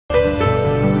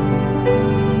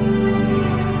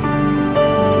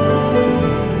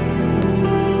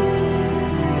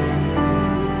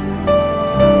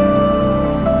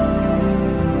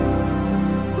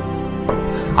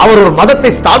அவர் ஒரு மதத்தை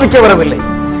ஸ்தாபிக்க வரவில்லை.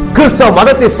 கிறிஸ்தவ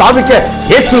மதத்தை ஸ்தாபிக்க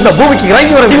இயேசு இந்த பூமிக்கு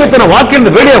இறங்கி வர ஜீவித்தன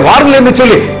வாழ்க்கையில் வெளியே வாருங்கள் என்று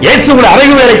சொல்லி இயேசு உங்களை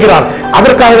அறையில் அழைக்கிறார்.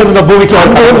 அதற்காக இந்த பூமிக்கு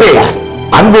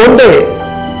அன்பு உண்டு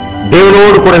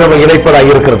தேவனோடு கூட நம்மை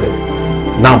இணைப்பதாக இருக்கிறது.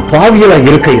 நாம் பாவியலாய்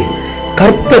இருக்கையில்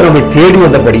கர்த்தர் நம்மை தேடி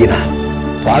வந்தபடியினார்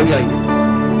பாவியாய்.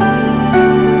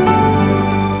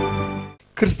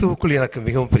 கிறிஸ்துவுக்குள் எனக்கு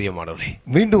மிகவும் பிரியமானவர்களே,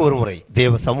 மீண்டும் ஒரு முறை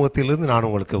தேவ சமூகத்திலிருந்து நான்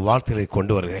உங்களுக்கு வாழ்த்துக்களை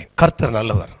கொண்டு வருகிறேன். கர்த்தர்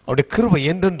நல்லவர், அவருடைய கிருபை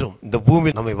என்றென்றும் இந்த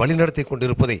பூமி நம்மை வழிநடத்தி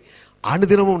கொண்டிருப்பதை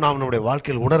அனுதினமும் நாம் நம்முடைய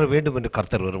வாழ்க்கையில் உணர வேண்டும் என்று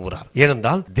கர்த்தர் விரும்புகிறார்.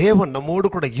 ஏனென்றால் தேவன் நம்மோடு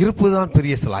கூட இருப்பதுதான்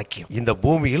பெரிய சிலாக்கியம். இந்த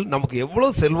பூமியில் நமக்கு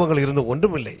எவ்வளவு செல்வங்கள் இருந்து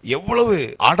ஒன்றுமில்லை, எவ்வளவு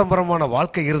ஆடம்பரமான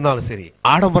வாழ்க்கை இருந்தாலும் சரி,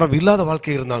 ஆடம்பரம் இல்லாத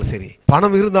வாழ்க்கை இருந்தாலும் சரி,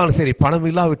 பணம் இருந்தாலும் சரி, பணம்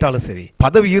இல்லாவிட்டாலும் சரி,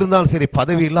 பதவி இருந்தாலும் சரி,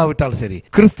 பதவி இல்லாவிட்டாலும் சரி,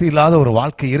 கிறிஸ்து இல்லாத ஒரு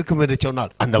வாழ்க்கை இருக்கும் என்று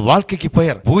சொன்னால் அந்த வாழ்க்கைக்கு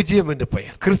பெயர் பூஜ்யம் என்று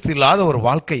பெயர். கிறிஸ்து இல்லாத ஒரு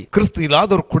வாழ்க்கை, கிறிஸ்து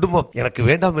இல்லாத ஒரு குடும்பம் எனக்கு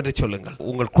வேண்டாம் என்று சொல்லுங்கள்.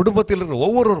 உங்கள் குடும்பத்தில் இருக்கிற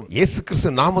ஒவ்வொருவரும் இயேசு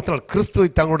கிறிஸ்து நாமத்தினால் கிறிஸ்துவை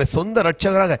தங்களுடைய சொந்த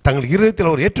ரட்சகராக தங்கள் இருதயத்தில்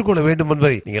அவர் ஏற்றுக்கொள்ள வேண்டும்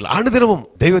என்பதை நீங்கள் அனுதினமும்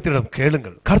தெய்வத்திடம்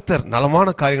கேளுங்கள். கர்த்தர் நலமான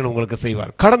காரியங்கள் உங்களுக்கு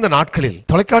செய்வார். கடந்த நாட்களில்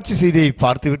தொலைக்காட்சி செய்தியை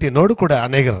பார்த்துவிட்டு என்னோடு கூட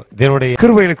அநேகர் தேவனுடைய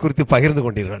கிருபைகளை குறித்து பகிர்ந்து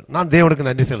கொண்டீர்கள். நான் தேவனுக்கு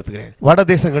நன்றி செலுத்துகிறேன். வட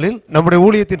தேசங்களில் நம்முடைய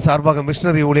ஊழியத்தின் சார்பாக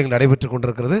மிஷனரி ஊழியங்கள் நடைபெற்றுக்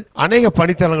கொண்டிருக்கிறது. அநேக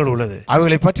பணித்தளங்கள் உள்ளது.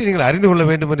 அவைகளை பற்றி நீங்கள் அறிந்து கொள்ள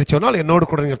வேண்டும் என்று சொன்னால் என்னோடு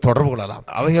கூட நீங்கள் தொடர்பு கொள்ளலாம்.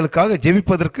 அவைகளுக்காக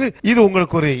ஜெபிப்பதற்கு இது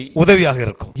உங்களுக்கு ஒரு உதவியாக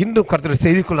இருக்கும். இன்னும் கர்த்தருடைய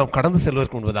செய்திக்குள் நாம் கடந்து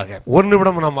செல்வதற்கு முன்பதாக ஒரு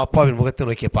நிமிடம் நாம் அப்பாவின் முகத்தை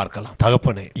நோக்கி பார்க்கலாம்.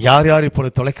 தகப்பனே, யார் யார்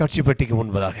இப்பொழுது தொலைக்காட்சி பெட்டிக்கு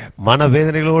முன்பதாக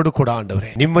மனவேதனைகளோடு கூட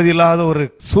ஆண்டவரே நிம்மதியில்லாத ஒரு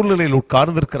சூழ்நிலையில்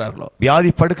உட்கார்ந்திருக்கிறார்களோ,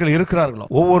 வியாதி படுக்கையில் இருக்கிறார்களோ,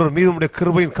 ஒவ்வொரு மீதும்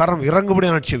கிருபையின் கரம் இறங்கும்படி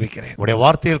நான் ஜெபிக்கிறேன். உடைய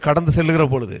வார்த்தையில் கடந்து செல்லுகிற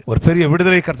பொழுது ஒரு பெரிய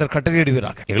விடுதலை கர்த்தர்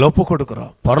கட்டளையிடுவீராக. எங்களை ஒப்புக்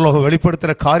கொடுக்கிறோம். பரலோகம்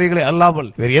வெளிப்படுத்துகிற காரியங்களை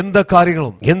அல்லாமல் வேறு எந்த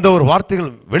காரியங்களும் எந்த ஒரு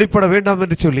வார்த்தைகளும் வெளிப்பட வேண்டாம்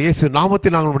என்று சொல்லி இயேசு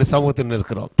நாமத்தில் நாங்கள் உடைய சமூகத்தில்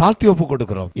இருக்கிறோம். தாழ்த்தி ஒப்புக்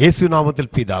கொடுக்கிறோம். இயேசு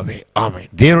நாமத்தில் பிதாவே, ஆமென்.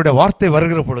 தேவனுடைய வார்த்தை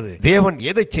வருகிற பொழுது தேவன்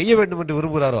எதை செய்ய வேண்டும் என்று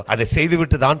விரும்புகிறாரோ அதை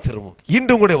செய்துவிட்டு தான் திரும்பும்.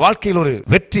 இன்று உங்களுடைய வாழ்க்கையில் ஒரு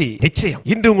வெற்றி நிச்சயம்.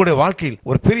 இன்று உங்களுடைய வாழ்க்கையில்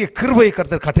ஒரு பெரிய கிருபையை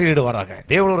கர்த்தர் கட்டளையிடுவாராக.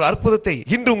 தேவன் ஒரு அற்புதத்தை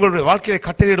இன்று உங்களுடைய வாழ்க்கையை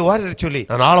கட்டளையிடுவார் என்று சொல்லி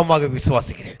நான் ஆழமாக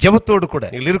விசுவாசிக்கிறேன். ஜெபத்தோடு கூட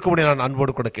நீங்கள் இருக்கும்படி நான்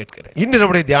அன்போடு கூட கேட்கிறேன். இன்று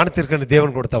நம்முடைய தியானத்திற்கு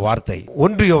தேவன் கொடுத்த வார்த்தை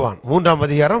 1 யோவான் 3ஆம்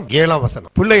அதிகாரம் 7ஆம்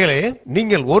வசனம். பிள்ளைகளே,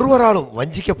 நீங்கள் ஒருவராலும்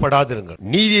வஞ்சிக்கப்படாதிருங்கள்.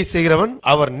 நீதியை செய்கிறவன்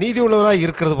அவர் நீதி உள்ளவராய்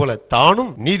இருக்கிறது போல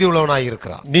தானும் நீதி உள்ளவனாய்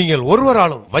இருக்கிறார். நீங்கள்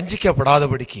ஒருவராலும்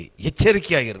வஞ்சிக்கப்படாதபடிக்கு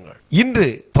எச்சரிக்கையாக இருங்கள். இன்று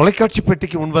தொலைக்காட்சி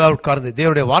பெட்டிக்கு முன்பதாக உட்கார்ந்து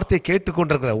தேவனுடைய வார்த்தையை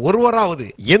கேட்டுக்கொண்டிருக்கிற ஒருவராவது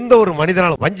எந்த ஒரு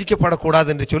மனிதனாலும் வஞ்சிக்கப்படக்கூடாது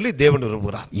என்று சொல்லி தேவன்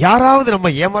விரும்புகிறார். யாராவது நம்ம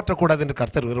ஏமாற்றக்கூடாது என்று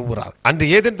கர்த்தர் விரும்புகிறார். அன்று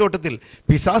ஏதேன் தோட்டத்தில்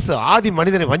பிசாசு ஆதி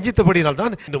மனிதனை வஞ்சித்தபடியால்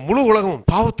தான் இந்த முழு உலகமும்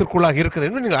பாவத்திற்குள்ளாக இருக்கிறது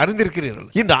என்று நீங்கள் அறிந்திருக்கிறீர்கள்.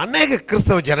 இன்று அநேக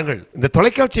கிறிஸ்தவ ஜனங்கள் இந்த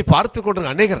தொலைக்காட்சியை பார்த்துக் கொண்டு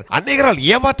அநேகரால்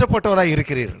ஏமாற்றப்பட்டவராக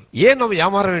இருக்கிறீர்கள். ஏன் நம்ம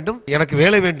ஏமாற வேண்டும், எனக்கு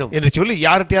வேலை வேண்டும் என்று சொல்லி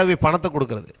யார்கிட்டயாவது பணத்தை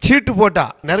கொடுக்கிறது. சீட்டு போட்டா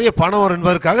நிறைய பணம் வரும்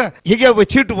என்பதற்காக எங்கேயா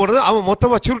போய் சீட்டு போடுறது, அவன்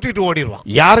மொத்தமா சுருட்டிட்டு ஓடிடுவான்.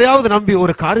 யாரையாவது நம்பி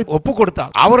ஒரு காரியம் ஒப்பு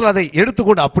கொடுத்தால் அவர்கள் அதை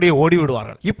எடுத்துக்கொண்டு அப்படியே ஓடி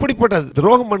விடுவார்கள். இப்படிப்பட்ட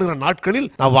துரோகம் பண்ணுகிற நாட்களில்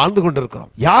நாம் வாழ்ந்து கொண்டிருக்கிறோம்.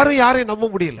 யாரையும் நம்ப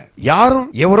முடியல. யாரும்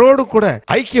எவரோடு கூட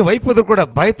ஐக்கியம் வைப்பது கூட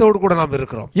பயத்தோடு கூட நாம்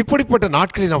இருக்கிறோம். இப்படிப்பட்ட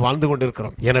நாட்களில் நாம் வாழ்ந்து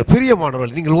கொண்டிருக்கிறோம். என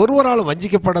பிரியமானவர்கள், நீங்கள் ஒருவராலும்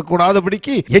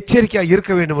வஞ்சிக்கப்படக்கூடாதபடிக்கு எச்சரிக்கையாக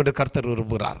இருக்க வேண்டும் என்று கர்த்தர்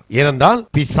விரும்புகிறார். ஏனென்றால்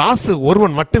பிசாசு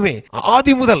ஒருவன் மட்டுமே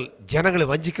ஆதி முதல் ஜனங்களை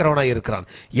வஞ்சிக்கிறவனாய் இருக்கிறான்.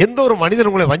 எந்த ஒரு மனிதன்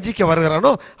உங்களை வஞ்சிக்க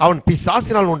வருகிறானோ அவன்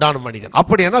பிசாசினால் உண்டான மனிதன்.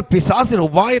 அப்படியானால் பிசாசின்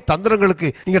உபாய தந்திரங்களுக்கு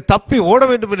நீங்கள் தப்பி ஓட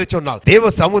வேண்டும் என்று சொன்னால்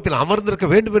தேவ சமூகத்தில் அமர்ந்திருக்க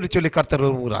வேண்டும் என்று சொல்லி கர்த்தர்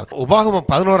விரும்புகிறார். உபாகமம்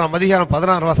 11ஆம் அதிகாரம்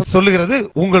 16 வசனம் சொல்லுகிறது,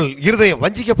 உங்கள் இருதயம்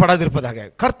வஞ்சிக்கப்படாதிருப்பதாக.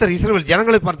 கர்த்தர் இஸ்ரவேல்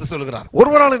ஜனங்களை பார்த்து சொல்லுகிறார்,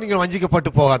 ஒருவராலும் நீங்கள்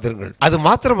வஞ்சிக்கப்பட்டு போகாதீர்கள். அது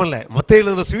மாத்திரமல்ல, மத்தேயு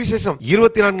எழுதின சுவிசேஷம்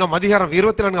 24ஆம் அதிகாரம்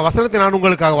 24 வசனத்தை நான்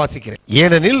உங்களுக்காக வாசிக்கிறேன்.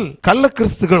 ஏனெனில் கள்ள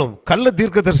கிறிஸ்துகளும் கள்ள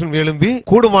தீர்க்கதரிசிகளும் எழும்பி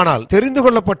கூடுமானால் தெரிந்து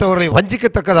கொள்ளப்பட்டவர்கள்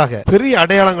வஞ்சிக்கத்தக்கதாக பெரிய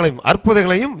அடையாளங்களையும்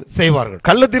அற்புதங்களையும் செய்வார்கள்.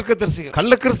 கள்ள தீர்க்கதரிசிகள்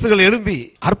கள்ள கிறிஸ்துகள் எழும்பி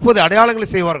அற்புத அடையாளங்களை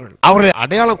செய்வார்கள். அவர்களை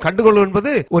அடையாளம் கண்டுகொள்வது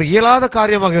என்பது ஒரு இயலாத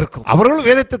காரியமாக இருக்கும். அவர்களும்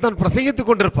வேதத்தை தான் பிரசங்கித்துக்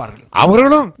கொண்டிருப்பார்கள்.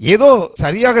 அவர்களும் ஏதோ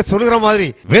சரியாக சொல்கிற மாதிரி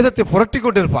வேதத்தை புரட்டி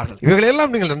கொண்டிருப்பார்கள். இவைகளை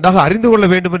எல்லாம் நீங்கள் நன்றாக அறிந்து கொள்ள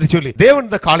வேண்டும் என்று சொல்லி தேவன்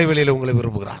இந்த காலை வேளையில் உங்களை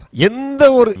விரும்புகிறார். எந்த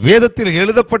ஒரு வேதத்தில்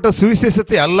எழுதப்பட்ட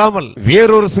சுவிசேஷத்தை அல்லாமல்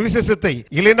வேறொரு சுவிசேஷத்தை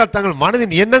இல்லைன்னா தங்கள்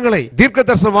மனதின் எண்ணங்களை தீர்க்க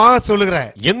தரிசனமாக சொல்லுகிற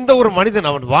எந்த ஒரு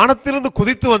மனிதன் அவன் வானத்திலிருந்து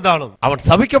குதித்து வந்தாலும் அவன்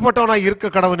சபிக்கப்பட்டவனாய் இருக்க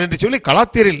கடவன் என்று சொல்லி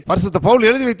கலாத்தியரில் பரிசுத்த பவுல்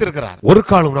எழுதி வைத்திருக்கிறார். ஒரு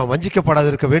காலம் நாம் வஞ்சிக்கப்படாது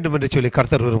இருக்க வேண்டும் என்று சொல்லி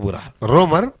கர்த்தர் விரும்புகிறார்.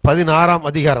 ரோமர் 16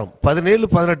 அதிகாரம்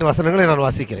 17-18 வசனங்களை நான்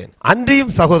வாசிக்கிறேன்.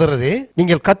 அன்றியும் சகோதரரே,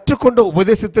 நீங்கள் கற்றுக்கொண்ட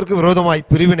உபதேசத்திற்கு விரோதமாய்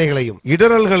பிரிவினைகளையும்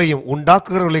இடரல்களையும்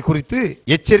உண்டாக்குகிறவர்களை குறித்து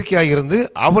எச்சரிக்கையாய் இருந்து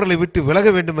அவர்களை விட்டு விலக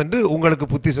வேண்டும் என்று உங்களுக்கு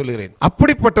புத்தி சொல்கிறேன்.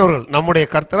 அப்படிப்பட்டவர்கள் நம்முடைய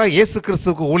கர்த்தராய் இயேசு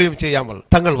கிறிஸ்துவுக்கு ஊழியம் செய்யாமல்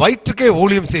தங்கள் வயிற்றுக்கே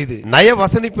ஊழியம் செய்து நய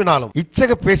வசனிப்பினாலும்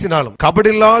இச்சக பேசினாலும்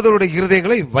கபடில்லாதவருடைய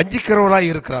இருதயங்களை வஞ்சிக்கிறவர்களாய்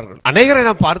இருக்கிறார்கள். அநேகரை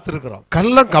நாம் பார்த்திருக்கிறோம்.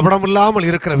 கள்ளம் கபடமில்லாமல்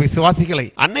இருக்கிற விசுவாசிகளை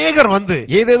அநேகர் வந்து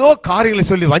ஏதேதோ காரியங்களை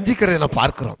சொல்லி வஞ்சிக்கிறதை நாம்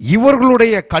பார்க்கிறோம்.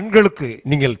 இவர்களுடைய கண்களுக்கு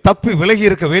நீங்கள் தப்பி விலகி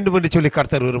இருக்க வேண்டும் என்று சொல்லி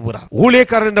கர்த்தர் விரும்புகிறார்.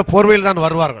 ஊழியக்காரன் என்ற போர்வையில் தான்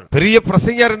வருவார்கள், பெரிய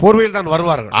பிரசங்கியார் போர்வையில் தான்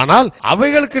வருவார்கள். ஆனால்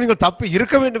அவைகளுக்கு நீங்கள் தப்பி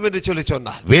இருக்க வேண்டும் என்று சொல்லி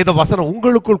சொன்னார். வேத வசனம்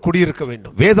உங்களுக்குள் குடியிருக்க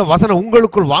வேண்டும். வேத வசனம்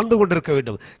உங்களுக்குள் வாழ்ந்து கொண்டிருக்க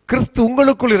வேண்டும். கிறிஸ்து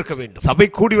உங்களுக்குள் இருக்க வேண்டும். சபை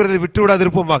கூடி வருவதை விட்டுவிடாது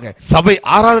இருப்போமாக. சபை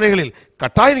ஆராதனைகளில்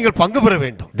கட்டாயம் நீங்கள் பங்கு பெற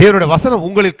வேண்டும். தேவனுடைய வசனம்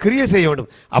உங்களில் கிரியை செய்ய வேண்டும்.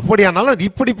 அப்படியானால்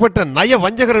இப்படிப்பட்ட நய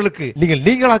வஞ்சகர்களுக்கு நீங்கள்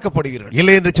நீங்களாக்கப்படுவீர்கள்.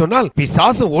 இல்லை என்று சொன்னால்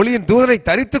பிசாசு ஒளியின் தூதனை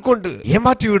தரித்துக் கொண்டு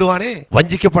ஏமாற்றி விடுவானே.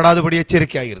 வஞ்சிக்கப்படாதபடி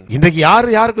எச்சரிக்கையாயிருங்கள். இன்றைக்கு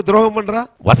யாருக்கு துரோகம் பண்றா?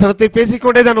 வசனத்தை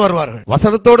பேசிக்கொண்டே தான் வருவார்கள்,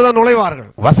 வசனத்தோடு தான் நுழைவார்கள்,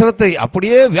 வசனத்தை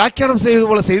அப்படியே வியாக்கியானம் செய்வது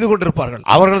போல செய்து கொண்டிருப்பார்கள்.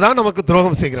 அவர்கள் தான் நமக்கு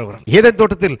துரோகம் செய்கிறவர்கள். ஏதேன்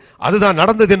தோட்டத்தில் அதுதான்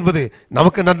நடந்தது என்பது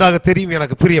நமக்கு நன்றாக தெரியும்.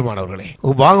 எனக்கு பிரியமானவர்களே,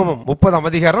 உபாகமம்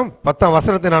 30 அதிகாரம் 10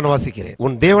 வசனத்தை நான் வாசிக்கிறேன்.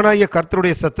 உன் தேவனாகிய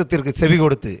கர்த்தருடைய சத்தத்திற்கு செவி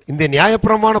கொடுத்து இந்த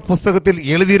நியாயப்பிரமாண புஸ்தகத்தில்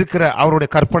எழுதியிருக்கிற அவருடைய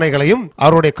கற்பனைகளையும்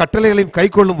அவருடைய கட்டளைகளையும் கை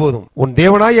கொள்ளும் போதும் உன்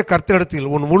தேவனாகிய கர்த்தரிடத்தில்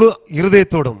உன் முழு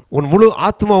இருதயத்தோடும் உன் முழு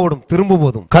ஆத்மாவோடும் திரும்பும்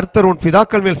போதும் கர்த்தர் உன்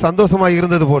பிதாக்கள் மேல் சந்தோஷமாய்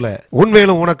இருந்தது போல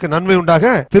உன்மேலும் உனக்கு நன்மை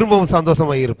உண்டாக திரும்பவும்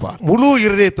சந்தோஷமாய் இருப்பார். முழு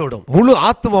இருதயத்தோடும் முழு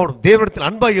ஆத்மாவோடும் தேவனிடத்தில்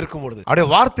அன்பாய் இருக்கும் பொழுது அவருடைய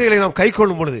வார்த்தைகளை நாம் கை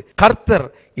கொள்ளும் பொழுது கர்த்தர்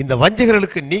இந்த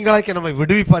வஞ்சகர்களுக்கு நீங்களாக்கி நம்மை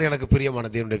விடுவிப்பார். எனக்கு பிரியமான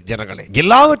தேவனுடைய ஜனங்களே,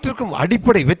 எல்லாவற்றிற்கும்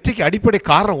அடிப்படை, வெற்றிக்கு அடிப்படை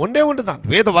காரணம் ஒன்றே ஒன்றுதான்.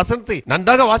 வேத வசனத்தை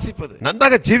நன்றாக வாசிப்பது,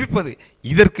 நன்றாக ஜெபிப்பது.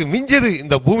 இதற்கு மிஞ்சது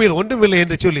இந்த பூமியில் ஒன்றுமில்லை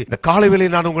என்று சொல்லி இந்த காலை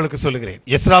வேளையில் நான் உங்களுக்கு சொல்லுகிறேன்.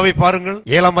 எஸ்ராவை பாருங்கள்.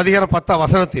 7 அதிகாரம் 10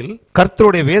 வசனத்தில்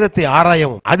கர்த்தருடைய வேதத்தை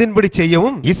ஆராயவும் அதின்படி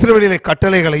செய்யவும் இஸ்ரவேலிலே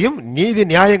கட்டளைகளையும் நீதி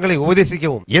நியாயங்களை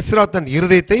உபதேசிக்கவும் எஸ்ரா தன்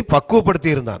இருதயத்தை பக்குவப்படுத்தி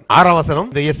இருந்தான். 6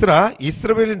 வசனம், இந்த எஸ்ரா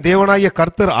இஸ்ரவேலின் தேவனாகிய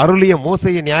கர்த்தர் அருளிய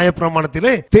மோசேயின்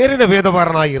நியாயப்பிரமாணத்திலே தேறின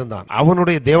வேதபாரனாய் இருந்தான்.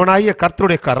 அவனுடைய தேவனாகிய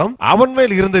கர்த்தருடைய கரம் அவன்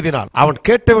மேல் இருந்ததினால் அவன்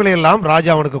கேட்டவர்களை எல்லாம்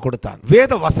ராஜா அவனுக்கு கொடுத்தான்.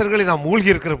 வேத வசனங்களை நாம்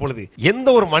மூழ்கி இருக்கிற பொழுது எந்த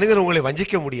ஒரு மனிதன் உங்களை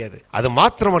வஞ்சிக்க முடியாது. அது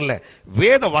மாத்திரமல்ல,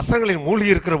 வேத வசனங்களில்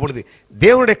மூழ்கி இருக்கிற பொழுது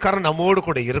தேவனுடைய கரம் நம்மோடு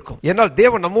கூட இருக்கும். ஏனால்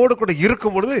தேவன் நம்மோடு கூட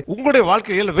இருக்கும் பொழுது உங்களுடைய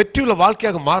வாழ்க்கையில் வெற்றியுள்ள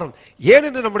வாழ்க்கையாக மாறும். ஏன்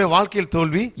என்று நம்முடைய வாழ்க்கையில்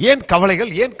தோல்வி, ஏன்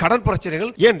கவலைகள், ஏன் கடன்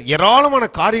பிரச்சனைகள், ஏன் ஏராளமான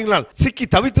காரியங்களால் சிக்கி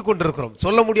தவித்துக் கொண்டிருக்கிறோம்.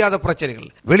 சொல்ல முடியாத பிரச்சனைகள்,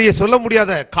 வெளியே சொல்ல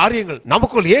முடியாத காரியங்கள்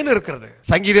நமக்குள் ஏன் இருக்கிறது?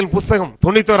 சங்கீதம் புஸ்தகம்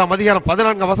 91 அதிகாரம்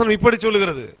 14 வசனம் இப்படி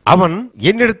சொல்லுகிறது, அவன்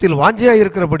என்னிடத்தில் வாஞ்சையாய்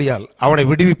இருக்கிறபடியால் அவனை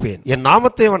விடுவிப்பேன், என்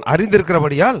நாமத்தை அவன்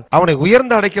அறிந்திருக்கிறபடியால் அவனை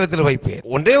உயர்ந்த அடைக்கலத்தில் வைப்பேன்.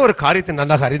 ஒன்றே ஒரு காரியத்தை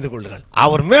நன்றாக அறிந்து கொள்ளுங்கள்.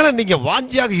 அவர் மேல நீங்க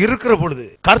வாஞ்சியாக இருக்கிற பொழுது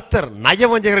கர்த்தர் நய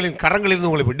வஞ்சகர்களின்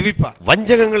கரங்களிலிருந்து உங்களை விடுவிப்பார்.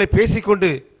 வஞ்சகங்களை பேசிக்கொண்டு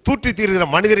தூற்றி தீர்கிற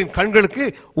மனிதரின் கண்களுக்கு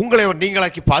உங்களை அவர்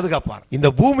நீங்களாக்கி பாதுகாப்பார். இந்த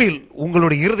பூமியில்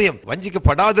உங்களுடைய இருதயம்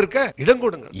வஞ்சிக்கப்படாதிருக்க இடம்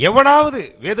கொடுங்கள். எவனாவது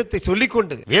வேதத்தை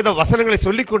சொல்லிக்கொண்டு வேத வசனங்களை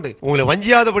சொல்லிக்கொண்டு உங்களை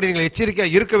வஞ்சியாதபடி நீங்கள்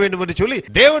எச்சரிக்கையாக இருக்க வேண்டும் என்று சொல்லி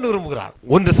தேவன் விரும்புகிறார்.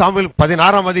 1 சாமுவேல்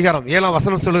 16 அதிகாரம் 7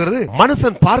 வசனம் சொல்லுகிறது,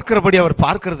 மனுஷன் பார்க்கிறபடி அவர்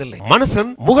பார்க்கிறதில்லை,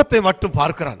 மனுஷன் முகத்தை மட்டும்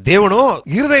பார்க்கிறான், தேவனோ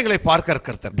இருதயங்களை பார்க்கிற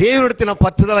கர்த்தர். தேவனிடத்தில் நாம்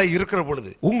பற்றுதலாய் இருக்கிற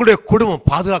பொழுது உங்களுடைய குடும்பம்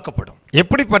பாதுகாக்கப்படும்.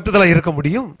 எப்படி பற்றுதலாய் இருக்க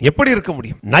முடியும்? எப்படி இருக்க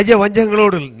முடியும்? நய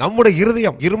வஞ்சகங்களோடு நம்முடைய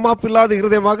இருதயம் இருமாப்பில்லாத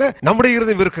இருதயமாக நம்முடைய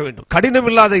இருதயம் இருக்க வேண்டும். கடினம்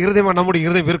இல்லாத இருதயமாக நம்முடைய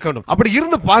இருதயம் இருக்க வேண்டும். அப்படி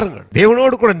இருந்து பாருங்கள்,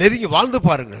 தேவனோடு கூட நெருங்கி வாழ்ந்து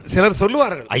பாருங்கள். சிலர்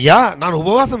சொல்லுவார்கள், ஐயா நான்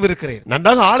உபவாசம் இருக்கிறேன்,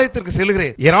 நன்றாக ஆலயத்திற்கு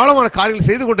செல்கிறேன், ஏராளமான காரியங்கள்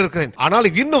செய்து கொண்டிருக்கிறேன், ஆனால்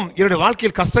இன்னும் என்னுடைய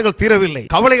வாழ்க்கையில் கஷ்டங்கள் தீரவில்லை,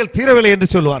 கவலைகள் தீரவில்லை என்று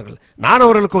சொல்வார்கள். நான்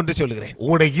அவர்களுக்கு ஒன்று சொல்லுகிறேன்,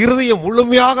 உங்களுடைய இருதயம்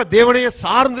முழுமையாக தேவனையே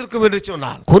சார்ந்திருக்கும் என்று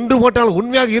சொன்னால், கொண்டு போட்டால்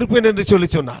உண்மையாக இருப்பேன் என்று சொல்லி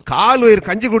சொன்னால், கால் வயிறு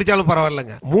கஞ்சி குடிச்சாலும்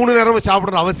பரவாயில்லைங்க, 3 நேரம்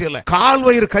சாப்பிடணும் அவசியம் இல்லை, கால்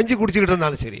வயிறு கஞ்சி குடிச்சுக்கிட்டு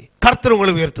இருந்தாலும் சரி, கர்த்தர்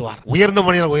உங்களை உயர்த்துவார், உயர்ந்த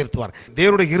மனிதனை உயர்த்துவார்.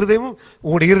 தேவனுடைய இருதயமும்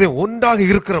உங்களுடைய இருதயம் ஒன்றாக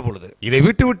இருக்கிற பொழுது இதை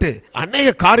விட்டு விட்டு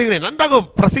அநேக காரியங்களை நன்றாக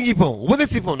பிரசங்கிப்போம்,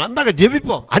 உபதேசிப்போம், நன்றாக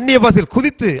ஜெபிப்போம், அந்நிய பாஷையில்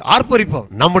குதித்து ஆர்ப்பரிப்போம்.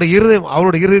 நம்முடைய இருதயம்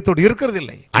அவருடைய இருதயத்தோடு இருக்கிறது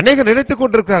இல்லை. அநேக நினைத்துக்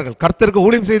கொண்டிருக்கிறார்கள் கர்த்தருக்கு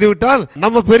ஊழியம் செய்து விட்டால்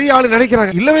நம்ம பெரிய ஆளு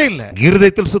நினைக்கிறாங்க. இல்லவே இல்லை.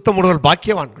 இருதயத்தில் சுத்தம் உள்ளவர்கள்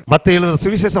பாக்கியவான்கள். மத்தேயு எழுதின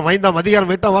சுவிசேஷம் 5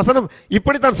 அதிகாரம் 8 வசனம்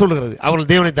இப்படித்தான் சொல்லுகிறது, அவர்கள்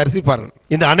தேவனை தரிசிப்பார்கள்.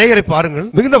 இந்த அநேகரை பாருங்கள்,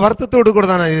 மிகுந்த வருத்தத்தோடு கூட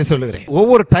தான் நான் இதை சொல்லுகிறேன்.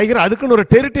 ஒவ்வொரு டைகர் அதுக்குன்னு ஒரு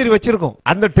டெரிட்டரி வச்சிருக்கோம்.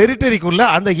 அந்த டெரிட்டரிக்குள்ள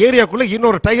அந்த ஏரியாக்குள்ள இன்னொரு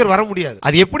ஒரு டைகர் வர முடியாது.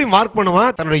 அது எப்படி மார்க்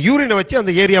பண்ணுவான்? தன்னோட யூரினை வச்சு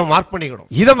அந்த ஏரியாவை மார்க் பண்ணிக்கணும்.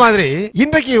 இத மாதிரி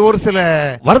இன்றைக்கு ஒரு சில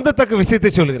வருந்தத்தக்க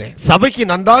விஷயத்தை சொல்லுகிறேன். சபைக்கு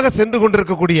நன்றாக சென்று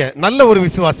கொண்டிருக்கக்கூடிய நல்ல ஒரு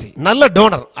விசுவாசி, நல்ல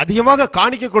டோனர், அதிகமாக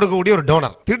காணிக்க கொடுக்கக்கூடிய ஒரு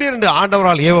டோனர், திடீரென்று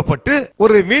ஆண்டவரால் ஏவப்பட்டு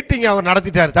ஒரு மீட்டிங் அவர்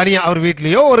நடத்திட்டார். தனியா அவர்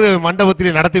வீட்டிலேயோ ஒரு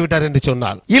மண்டபத்திலே நடத்தி விட்டார் என்று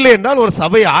சொன்னால், இல்லை என்றால் ஒரு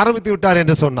சபையை ஆரம்பித்து விட்டார்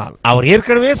என்று சொன்னால், அவர்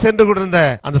ஏற்கனவே சென்று கொண்டிருந்த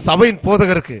அந்த சபையின்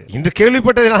போதகருக்கு, இன்று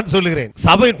கேள்விப்பட்டதை நான் சொல்லுகிறேன்,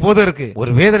 சபையின் போதகருக்கு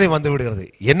ஒரு வேதனை வந்து விடுகிறது.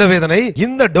 என்ன வேதனை?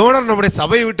 இந்த டோனர் நம்முடைய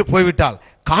சபையை விட்டு போய்விட்டால்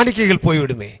காணிக்கைகள்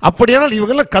போய்விடுமே. அப்படியானால்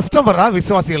இவங்க கஸ்டமரா?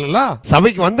 விசுவாசிகள் எல்லாம்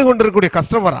சபைக்கு வந்து கொண்டிருக்கக்கூடிய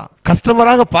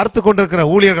கஸ்டமராக பார்த்து கொண்டிருக்கிற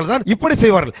ஊழியர்கள் தான் இப்படி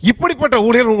செய்வார்கள். இப்படிப்பட்ட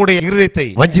ஊழியர்கள் உங்களுடைய இருதயத்தை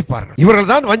வஞ்சிப்பார்கள். இவர்கள்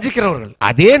தான் வஞ்சிக்கிறவர்கள்.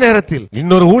 அதே நேரத்தில்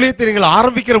இன்னொரு ஊழியத்தை நீங்கள்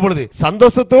ஆரம்பிக்கிற பொழுது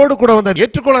சந்தோஷத்தோடு கூட வந்து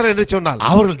ஏற்றுக்கொள்ளார் என்று சொன்னால்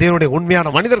அவர்கள் தேவனுடைய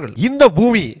உண்மையான மனிதர்கள். இந்த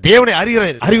பூமி தேவனை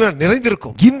அறிவினால்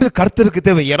நிறைந்திருக்கும். இன்று கர்த்தருக்கு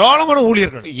தேவை ஏராளமான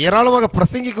ஊழியர்கள், ஏராளமாக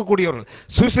பிரசங்கிக்க கூடியவர்கள்,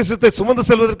 சுவிசேஷத்தை சுமந்து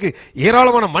செல்வதற்கு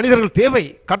ஏராளமான மனிதர்கள் தேவை.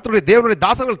 கர்த்தருடைய தேவனுடைய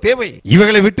தாசர்கள் தேவை. இவர்களை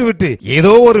விட்டு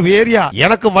ஏதோ ஒரு ஏரியா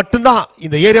எனக்கு மட்டும்தான்,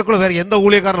 இந்த ஏரியாக்குள்ள வேற எந்த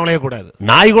ஊழியக்காரன் நுழையக்கூடாது.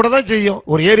 நாய் கூட தான் செய்யும்.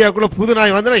 ஒரு ஏரியாக்குள்ள புது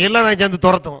நாய் வந்து எல்லா நாய் சேர்ந்து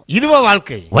துரத்தும். இதுவா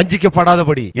வாழ்க்கை?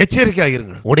 வஞ்சிக்கப்படாதபடி எச்சரிக்கையாக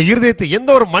இருங்கள். உடைய இருதயத்தை எந்த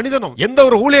ஒரு மனிதனும் எந்த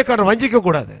ஒரு ஊழியக்காரன் வஞ்சிக்க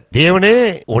கூடாது. தேவனே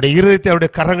உடைய இருதயத்தை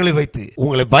அவருடைய கரங்களில் வைத்து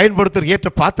உங்களை பயன்படுத்த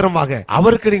ஏற்ற பாத்திரமாக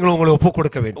அவருக்கு நீங்கள் உங்களை ஒப்புக்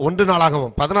கொடுக்க வேண்டும். 1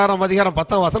 நாளாகமம் 16ஆம் அதிகாரம்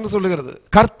 10ஆம் வசனம் சொல்லுகிறது,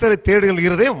 கர்த்தரை தேடுங்கள்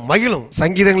இருதயம் மகிழும்.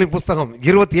 சங்கீதங்களின் புஸ்தகம்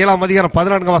 27ஆம் அதிகாரம்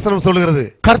 14ஆம் வசனம் சொல்லுகிறது,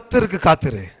 கர்த்தருக்கு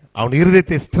காத்திரு, அவன்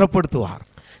இருதயத்தை ஸ்திரப்படுத்துவார்.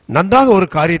 நன்றாக ஒரு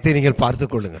காரியத்தை நீங்கள் பார்த்துக்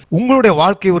கொள்ளுங்கள். உங்களுடைய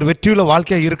வாழ்க்கை ஒரு வெற்றியுள்ள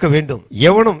வாழ்க்கையாக இருக்க வேண்டும்.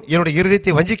 எவனும் என்னுடைய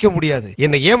இருதயத்தை வஞ்சிக்க முடியாது,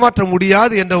 என்னை ஏமாற்ற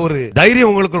முடியாது என்ற ஒரு தைரியம்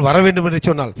உங்களுக்குள் வர வேண்டும் என்று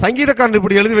சொன்னால், சங்கீதக்காரன்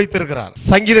இப்படி எழுதி வைத்திருக்கிறார்.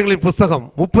 சங்கீதங்களின் புஸ்தகம்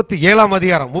 37ஆம்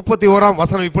அதிகாரம் 31ஆம்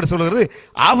வசனம் இப்படி சொல்கிறது,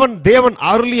 அவன் தேவன்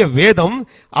அருளிய வேதம்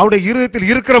அவருடைய இருதயத்தில்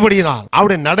இருக்கிறபடியினால்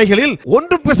அவருடைய நடைகளில்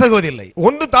ஒன்று பிசகுவதில்லை,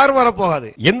 ஒன்று தாறுமாற போகாது.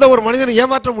 எந்த ஒரு மனிதனை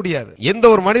ஏமாற்ற முடியாது, எந்த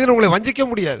ஒரு மனிதன் உங்களை வஞ்சிக்க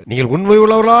முடியாது. நீங்கள் உண்மை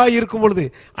உள்ளவர்களாக இருக்கும் பொழுது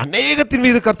அநேகத்தின்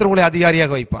மீது கர்த்தர் உங்களை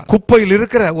அதிகாரியாக வைப்பார். குப்பையில்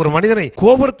இருக்கிற ஒரு மனிதனை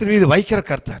கோபுரத்தின் மீது வைக்கிற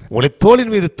கர்த்தர் உங்களை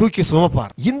தோளின் மீது தூக்கி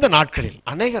சுமப்பார். இந்த நாட்களில்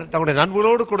அநேகர் தங்களுடைய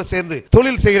நண்பர்களோடு கூட சேர்ந்து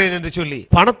தொழில் செய்கிறேன் என்று சொல்லி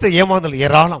பணத்தை ஏமாந்தல்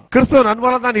ஏராளம். கிறிஸ்தவ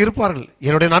நண்பர்கள் தான் இருப்பார்கள்.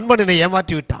 என்னுடைய நண்பன் என்னை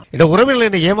ஏமாற்றி விட்டான், என்னுடைய உறவினர்கள்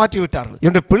என்னை ஏமாற்றி விட்டார்கள்,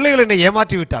 என்னுடைய பிள்ளைகள் என்னை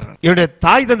ஏமாற்றி விட்டார்கள், என்னுடைய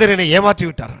தாய் தந்தர் என்னை ஏமாற்றி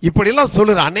விட்டார்கள். இப்படி எல்லாம்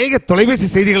சொல்லுற அநேக தொலைபேசி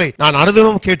செய்திகளை நான்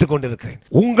அனுதினமும் கேட்டுக் கொண்டிருக்கிறேன்.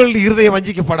 உங்கள் இருதயம்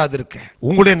வஞ்சிக்கப்படாதிருக்க,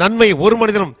 உங்களுடைய நன்மை ஒரு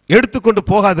மனிதனும் எடுத்துக்கொண்டு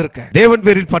போகாதிருக்க தேவன்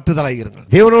பேரில் பற்றுதலாயிருங்கள்,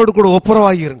 தேவனோடு கூட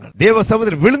ஒப்புரவாயிருங்கள், தேவ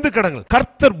சமுதிரம் விழுந்து கடங்கள்.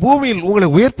 கர்த்தர் பூமியில் உங்களை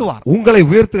உயர்த்துவார். உங்களை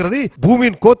உயர்த்துகிறது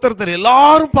பூமியின் கோத்திரத்தில்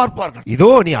எல்லாரும் பார்ப்பார்கள். இதோ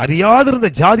நீ அறியாதிருந்த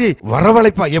ஜாதியை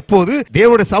வரவழைப்பா. எப்போது?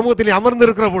 தேவனுடைய சமூகத்தில்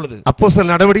அமர்ந்திருக்கிற பொழுது.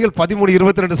 அப்போஸ்தலர் நடவடிக்கைகள்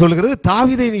 13:22 சொல்கிறது,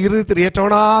 தாவீதை இருதயத்தில்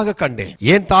ஏற்றவனாக கண்டேன்.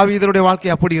 ஏன் தாவீதனுடைய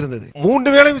வாழ்க்கை அப்படி இருந்தது?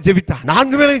 3 வேளையும் ஜெபித்தான்,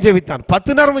 4 வேளையும் ஜெபித்தான்,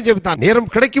 10 நேரமும் ஜெபித்தான்,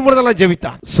 நேரம் கிடைக்கும் பொழுதெல்லாம்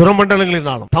ஜெபித்தான்.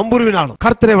 சுரமண்டலங்களினாலும் தம்புருவினாலும்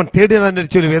கர்த்தரை அவன் தேடினான்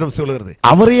என்று சொல்லி வேதம் சொல்கிறது.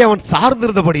 அவரே அவன்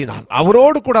சார்ந்திருந்தபடியினால்,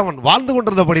 அவரோடு கூட அவன் வாழ்ந்து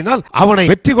கொண்டிருந்தபடியினால் அவனை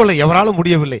வெற்றி கொள்ள எவராலும்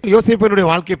முடியவில்லை. யோசேப்பினுடைய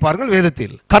வாழ்க்கை பாருங்கள்,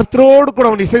 வேதத்தில் கர்த்தரோடு கூட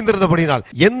அவன் இசைந்திருந்தபடியினால்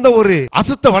எந்த ஒரு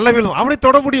அசுத்த வல்லமையிலும் அவனை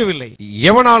தொட முடியவில்லை.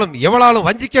 எவனாலும் எவனாலும்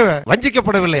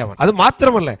வஞ்சிக்கப்படவில்லை அவன். அது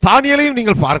மாத்திரமல்ல, தானியேலையும்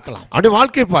நீங்கள் பார்க்கலாம். அவனுடைய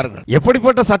வாழ்க்கை பாருங்கள்,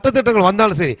 எப்படிப்பட்ட சட்டத்திட்டங்கள்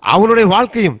வந்தாலும் சரி அவனுடைய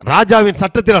வாழ்க்கையும் ராஜாவின்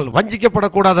சட்டத்தினால்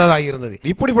வஞ்சிக்கப்படக்கூடாததாக இருந்தது.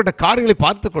 இப்படிப்பட்ட காரியங்களை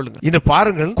பார்த்துக் கொள்ளுங்கள். இன்று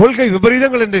பாருங்கள், கொள்கை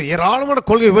விபரீதங்கள் என்று ஏராளமான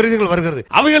கொள்கை விபரீதங்கள் வருகிறது.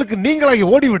 அவைகளுக்கு நீங்களாகி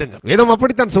ஓடிவிடுங்கள். வேதம்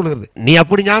அப்படித்தான் சொல்கிறது. நீ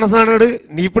அப்படி ஞானஸ்நானம் எடு,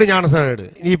 நீ இப்படி ஞானஸ்நானம் எடு,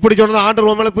 நீ இப்படி சொன்னது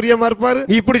ஆண்டவர் மேல பிரியமா இருப்பாரு,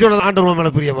 நீ இப்படி சொன்னது ஆண்டவர்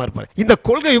மேல பிரியமா இருப்பாரு. இந்த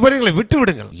கொள்கை விபரீதங்களை விட்டு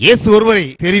விடுங்கள். இயேசு ஒருவரை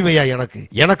தெரியுமையா,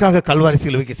 எனக்காக கல்வாரி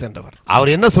சிலுவைக்கு சென்றவர்.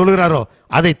 அவர் என்ன சொல்கிறாரோ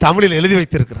அதை தமிழில் எழுதி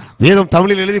வைத்திருக்கிறார். வேதம்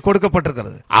தமிழில் எழுதி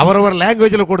கொடுக்கப்பட்டிருக்கிறது, அவரவர்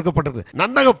லாங்குவேஜில் கொடுக்கப்பட்டிருக்கிறது.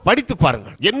 நன்றாக படித்து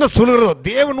பாருங்கள். என்ன சொல்கிறதோ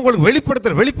தேவன் உங்களுக்கு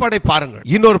வெளிப்படுத்துகிற வெளிப்பாடை பாருங்கள்.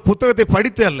 இன்னொரு புத்தகத்தை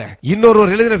படித்து அல்ல, இன்னொரு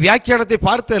எழுதின வியாக்கியானத்தை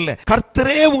பார்த்து அல்ல,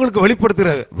 கர்த்தரே உங்களுக்கு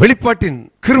வெளிப்படுத்துகிற வெளிப்பாட்டின்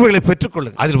கிருபைகளை பெற்றுக்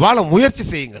கொள்ளுங்கள். அதில் வாழ முயற்சி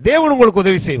செய்யுங்கள். தேவன் உங்களுக்கு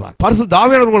உதவி செய்வார். பரிசுத்த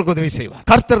ஆவியானவர் உங்களுக்கு உதவி செய்வார்.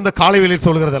 கர்த்தர் இந்த காலை வேளையில்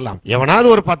சொல்கிறதெல்லாம், எவனாவது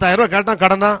ஒரு 10,000 ரூபாய் கேட்டான்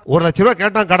கடனா, 1 லட்சம் ரூபாய்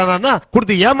கேட்டான் கடனா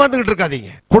கொடுத்து ஏமாந்துகிட்டு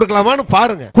இருக்காதீங்க. கொடுக்கலாமான்னு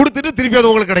பாருங்க, கொடுத்துட்டு திருப்பி அது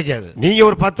உங்களுக்கு கிடைக்காது. நீங்க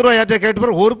ஒரு 10 ரூபாய் யார்ட்ட கேட்டு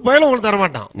பாருங்க, ஒரு பையில உங்களுக்கு தர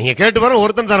மாட்டான். நீங்க கேட்டு பாருங்க,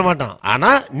 ஒருத்தன் தர மாட்டான்.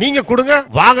 ஆனா நீங்க கொடுங்க,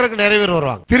 வாங்குறதுக்கு நிறைய பேர்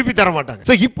வருவாங்க, திருப்பி தர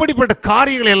மாட்டாங்க. இப்படிப்பட்ட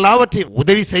காரியங்கள் எல்லாவற்றையும்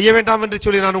உதவி செய்ய வேண்டாம் என்று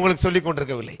சொல்லி நான் உங்களுக்கு சொல்லிக்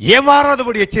கொண்டிருக்கவில்லை.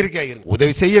 ஏமாறாதபடி எச்சரிக்கையாக இருங்க.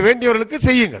 உதவி செய்ய வேண்டியவர்களுக்கு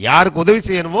செய்யுங்க. யாருக்கு உதவி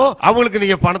செய்யணுமோ அவங்களுக்கு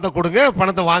நீங்க பணத்தை கொடுங்க,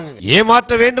 பணத்தை வாங்குங்க.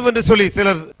 ஏமாற்ற வேண்டும் என்று சொல்லி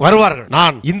சிலர் வருவார்கள்.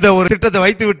 நான் இந்த ஒரு திட்டத்தை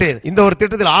வைத்து விட்டேன், இந்த ஒரு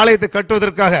திட்டத்தில் ஆலயத்தை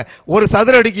கட்டுவதற்காக ஒரு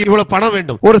சதுர அடிக்கு இவ்வளவு பணம்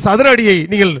வேண்டும், ஒரு சதுர அடியை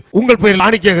நீங்கள் உங்கள் பெயரில்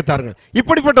காணிக்கையாக தாருங்கள்.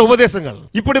 இப்படிப்பட்ட உபதேசங்கள்,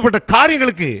 இப்படிப்பட்ட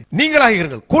காரியங்களுக்கு நீங்களாக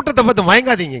இருங்கள். கூட்டத்தை பத்தி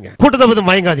மயங்காதீங்க, கூட்டத்தை பத்தி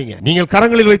மயங்காதீங்க. நீங்கள்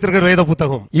கரங்களில் வைத்திருக்கிற வேத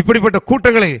புத்தகம், இப்படிப்பட்ட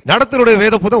கூட்டங்களை நடத்துடைய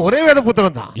வேத புத்தகம் ஒரே வேத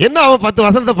புத்தகம் தான். என்ன அவன் 10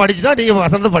 வசனத்தை படிச்சுட்டா நீங்க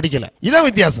வசனத்தை படிக்கல, இதான்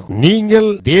வித்தியாசம். நீங்கள்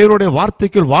தேவனுடைய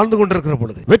வார்த்தைக்குள் வாழ்ந்து கொண்டிருக்கிற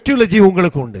பொழுது வெற்றியுள்ள ஜீவன்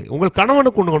உங்களுக்கு உண்டு. உங்கள் கணவன்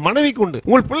கணவனுக்கு உண்டு, உங்கள் மனைவிக்கு உண்டு,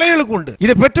 உங்கள் பிள்ளைகளுக்கு உண்டு.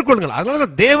 இதை பெற்றுக்கொள்ளுங்கள். அதனால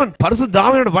தேவன் பரிசுத்த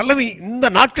ஆவியோட வல்லமை இந்த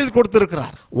நாட்களில்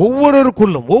கொடுத்திருக்கிறார்.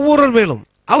 ஒவ்வொருவருக்குள்ளும் ஒவ்வொரு மேலும்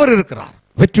அவர் இருக்கிறார்.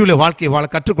 வெற்றியுள்ள வாழ்க்கையை வாழ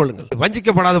கற்றுக்கொள்ளுங்கள்.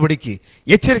 வஞ்சிக்கப்படாதபடிக்கு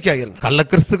எச்சரிக்கையாக இருங்கள். கள்ள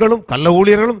கிறிஸ்துகளும் கள்ள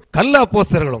ஊழியர்களும் கள்ள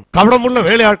அப்போஸ்தலர்களும் கவனமுள்ள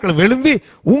வேலையாட்களும் எழும்பி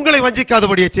உங்களை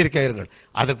வஞ்சிக்காதபடி எச்சரிக்கையாக இருங்கள்.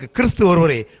 அதற்கு கிறிஸ்து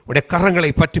ஒருவரே உடைய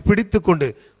கரங்களை பற்றி பிடித்துக்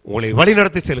கொண்டு உங்களை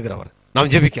வழிநடத்தி செல்கிறவர். நாம்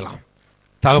ஜெபிக்கலாம்.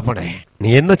 தகப்பனே,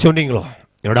 நீ என்ன சொன்னீங்களோ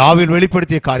என்னோட ஆவியில்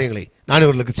வெளிப்படுத்திய காரியங்களை நான்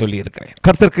இவர்களுக்கு சொல்லி இருக்கிறேன்.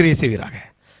 கர்த்தர் கிரியை செய்வீராக.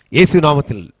 இயேசு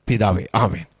நாமத்தில் பிதாவே,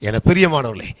 ஆமென். என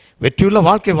பிரியமானவர்களே, வெற்றியுள்ள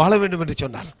வாழ்க்கை வாழ வேண்டும் என்று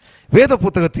சொன்னால் வேத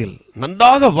புத்தகத்தில்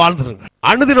நன்றாக வாழ்ந்திருங்கள்.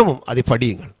 அனுதினமும் அதை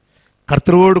படியுங்கள்.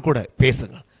 கர்த்தரோடு கூட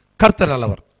பேசுங்கள். கர்த்தர்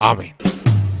நல்லவர். ஆமென்.